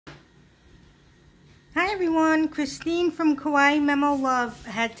Hi everyone, Christine from Kawaii Memo Love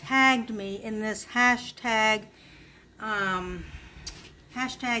had tagged me in this hashtag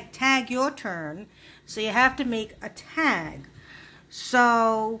tag your turn. So you have to make a tag.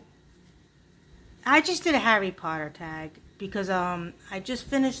 So I just did a Harry Potter tag because I just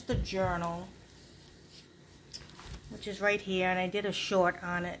finished the journal, which is right here, and I did a short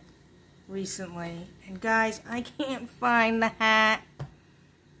on it recently. And guys, I can't find the hat.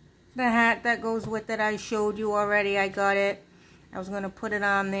 The hat that goes with it, I showed you already. I got it. I was going to put it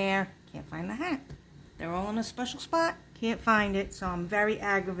on there. Can't find the hat. They're all in a special spot. Can't find it, so I'm very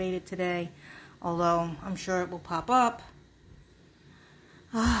aggravated today. Although, I'm sure it will pop up.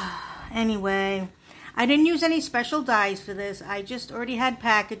 Anyway, I didn't use any special dies for this. I just already had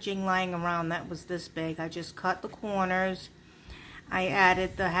packaging lying around that was this big. I just cut the corners. I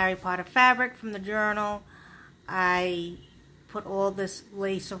added the Harry Potter fabric from the journal. I put all this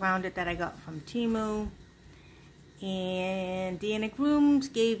lace around it that I got from Temu. And Deanna Grooms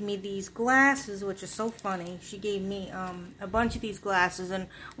gave me these glasses, which is so funny. She gave me a bunch of these glasses, and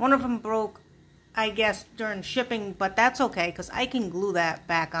one of them broke, I guess, during shipping, but that's okay, because I can glue that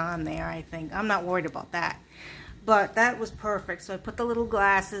back on there, I think. I'm not worried about that. But that was perfect, so I put the little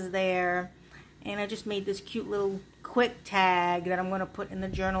glasses there, and I just made this cute little quick tag that I'm going to put in the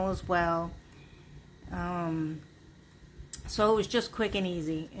journal as well. So it was just quick and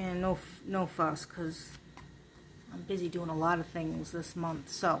easy, and no fuss, because I'm busy doing a lot of things this month.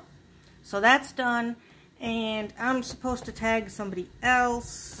 So that's done, and I'm supposed to tag somebody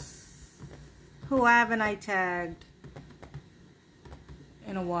else. Who haven't I tagged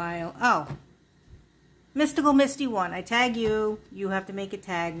in a while? Oh, Mystical Misty 1. I tag you. You have to make a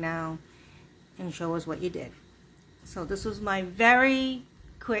tag now and show us what you did. So this was my very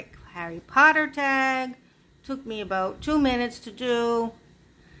quick Harry Potter tag. Took me about 2 minutes to do.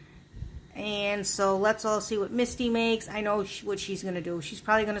 And so let's all see what Misty makes. I know what she's going to do. She's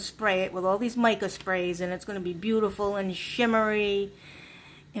probably going to spray it with all these mica sprays, and it's going to be beautiful and shimmery.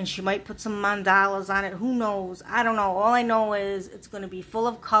 And she might put some mandalas on it. Who knows? I don't know. All I know is it's going to be full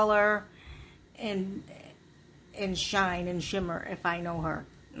of color and shine and shimmer if I know her.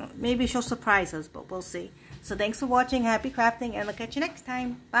 Maybe she'll surprise us, but we'll see. So thanks for watching. Happy crafting, and I'll catch you next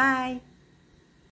time. Bye.